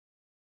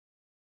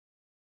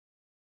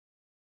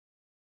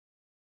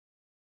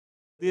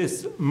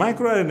This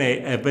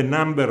microRNA have a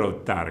number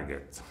of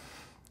targets,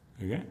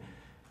 okay?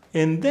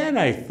 And then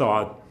I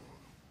thought,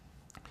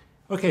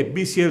 okay,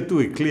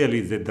 BCL2 is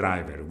clearly the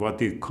driver, what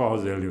it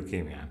causes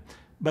leukemia.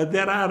 But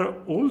there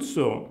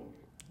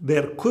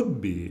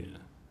could be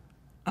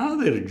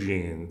other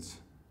genes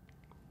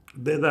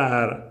that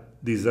are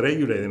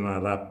dysregulated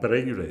or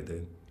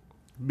upregulated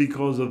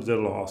because of the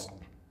loss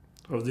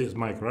of this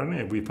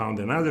microRNA. We found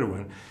another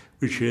one,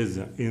 which is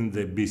in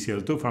the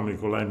BCL2 family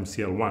called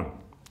MCL1.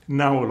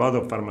 Now a lot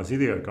of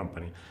pharmaceutical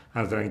companies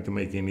are trying to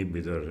make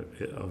inhibitors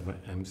of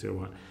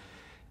MCL1.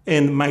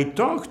 And my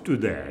talk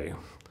today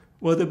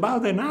was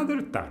about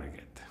another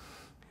target.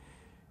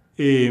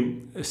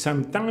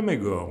 Some time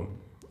ago,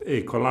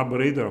 a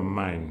collaborator of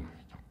mine,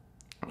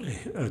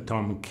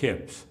 Tom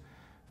Kipps,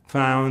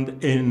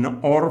 found an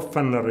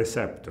orphan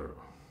receptor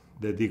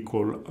that he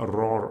called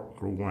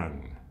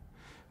ROR1,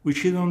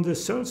 which is on the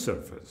cell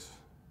surface.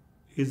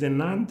 It's an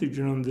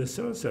antigen on the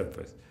cell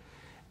surface.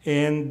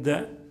 And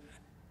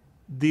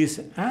these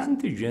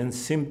antigens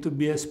seem to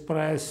be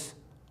expressed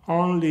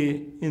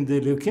only in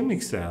the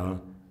leukemic cell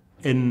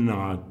and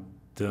not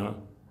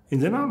in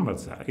the normal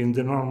cell, in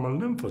the normal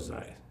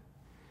lymphocyte.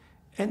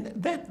 And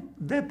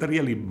that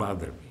really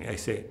bothered me. I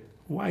say,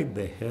 why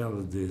the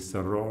hell this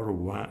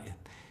ROR1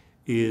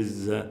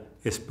 is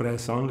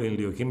expressed only in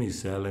leukemic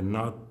cell and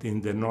not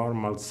in the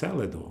normal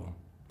cell at all?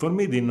 For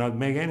me, it did not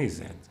make any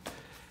sense.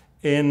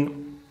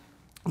 And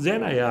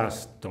then I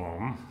asked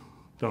Tom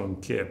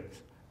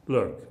Kipps,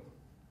 look,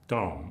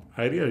 Tom,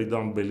 I really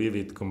don't believe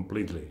it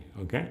completely,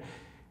 okay?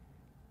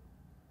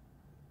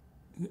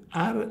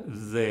 Are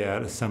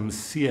there some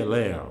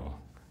CLL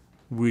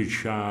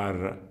which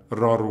are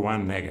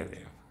ROR1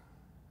 negative?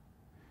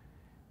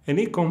 And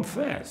he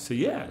confessed,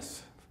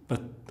 yes,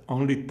 but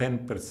only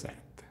 10%,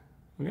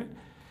 okay?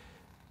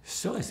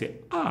 So I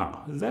said,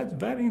 that's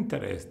very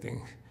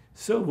interesting.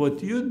 So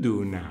what you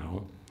do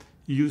now,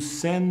 you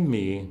send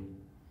me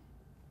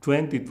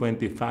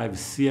 2025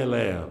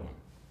 CLL,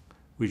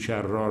 which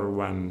are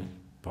ROR1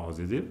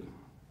 positive,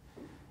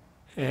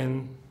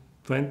 and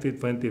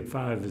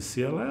 2025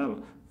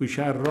 CLL, which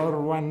are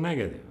ROR1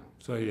 negative.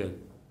 So you have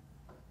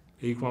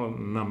equal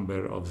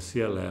number of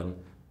CLL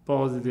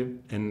positive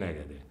and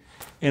negative.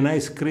 And I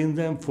screened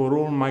them for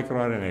all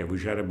microRNA,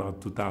 which are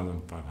about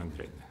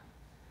 2,500.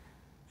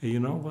 And you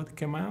know what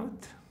came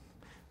out?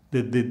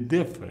 That the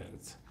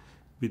difference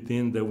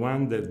between the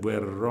one that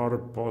were ROR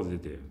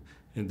positive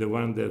and the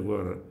one that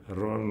were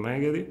ROR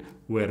negative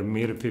were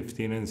mere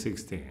 15 and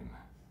 16.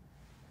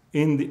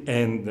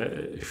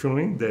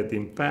 Showing that,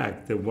 in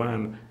fact, the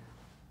one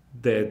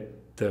that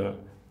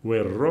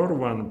were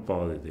ROR1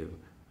 positive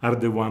are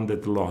the one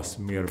that lost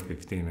mere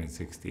 15 and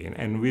 16.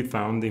 And we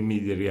found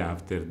immediately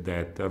after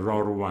that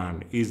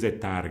ROR1 is a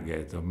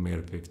target of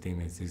mere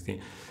 15 and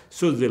 16.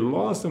 So the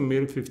loss of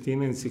mere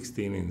 15 and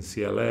 16 in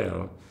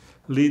CLL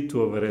lead to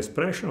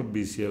overexpression of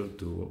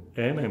BCL2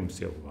 and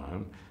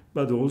MCL1,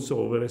 but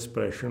also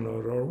overexpression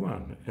of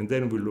ROR1. And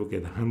then we look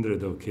at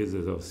hundreds of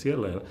cases of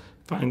CLL,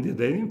 finding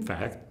that, in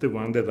fact, the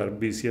ones that are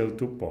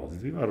BCL2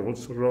 positive are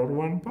also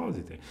ROR1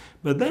 positive.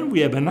 But then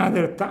we have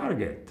another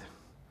target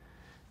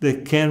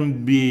that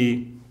can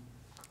be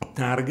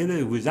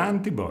targeted with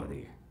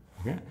antibody.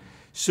 Okay?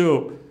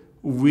 So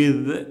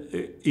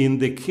in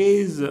the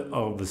case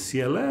of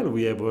CLL,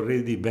 we have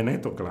already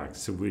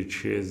venetoclax,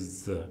 which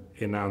is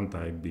an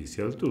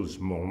anti-BCL2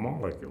 small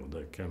molecule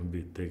that can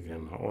be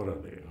taken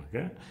orally.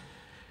 Okay?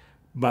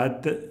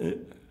 But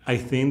I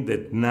think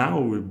that now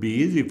it will be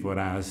easy for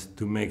us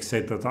to make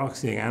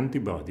cytotoxic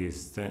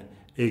antibodies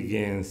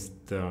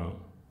against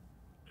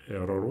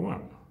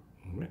ROR1.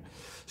 Okay?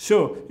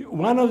 So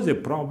one of the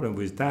problems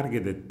with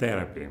targeted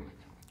therapy,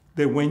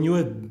 that when you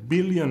have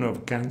billions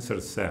of cancer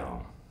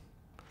cells,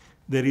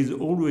 there is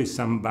always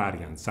some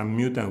variant, some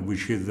mutant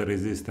which is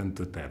resistant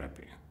to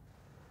therapy.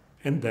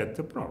 And that's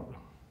a problem.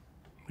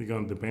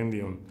 Because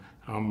depending on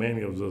how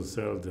many of those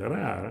cells there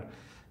are,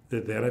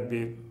 the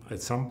therapy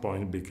at some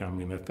point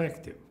becomes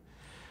ineffective.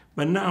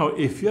 But now,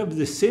 if you have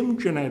the same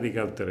genetic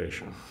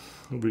alteration,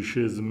 which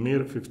is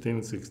mere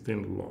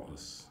 15-16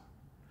 loss,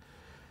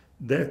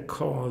 that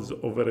causes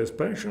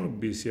overexpression of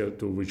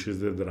BCL2, which is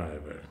the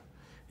driver,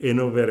 and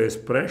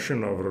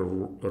overexpression of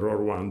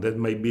ROR1, that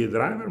might be a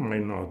driver,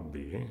 might not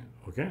be,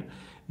 okay?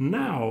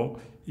 Now,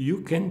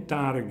 you can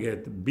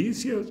target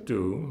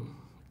BCL2,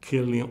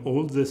 killing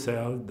all the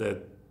cells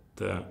that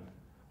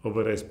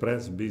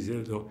overexpress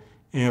BCL2,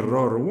 and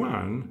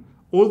ROR1,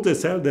 all the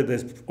cells that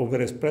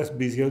overexpress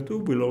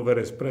BCL2 will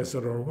overexpress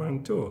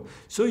ROR1 too.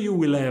 So you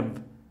will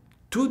have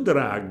two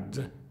drugs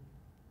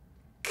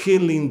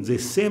killing the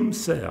same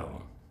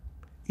cell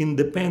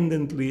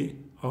independently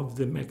of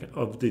the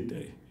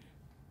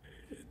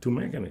two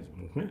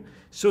mechanisms. Okay?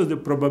 So the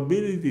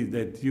probability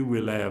that you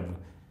will have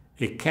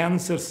a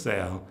cancer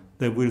cell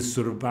that will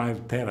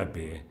survive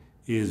therapy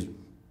is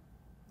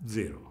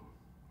 0.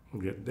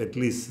 Okay? At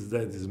least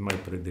that is my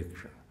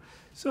prediction.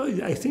 So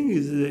I think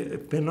it's a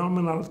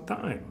phenomenal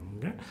time.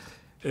 Okay?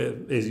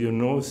 As you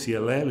know,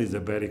 CLL is a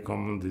very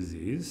common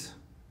disease.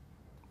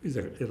 It's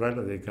a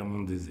relatively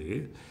common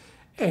disease.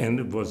 and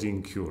it was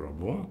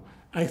incurable.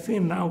 I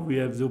think now we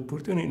have the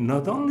opportunity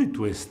not only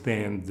to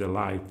extend the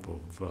life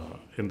of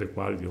and the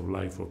quality of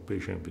life of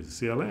patients with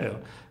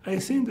CLL, I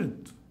think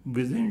that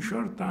within a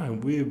short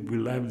time we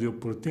will have the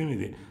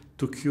opportunity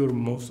to cure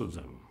most of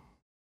them.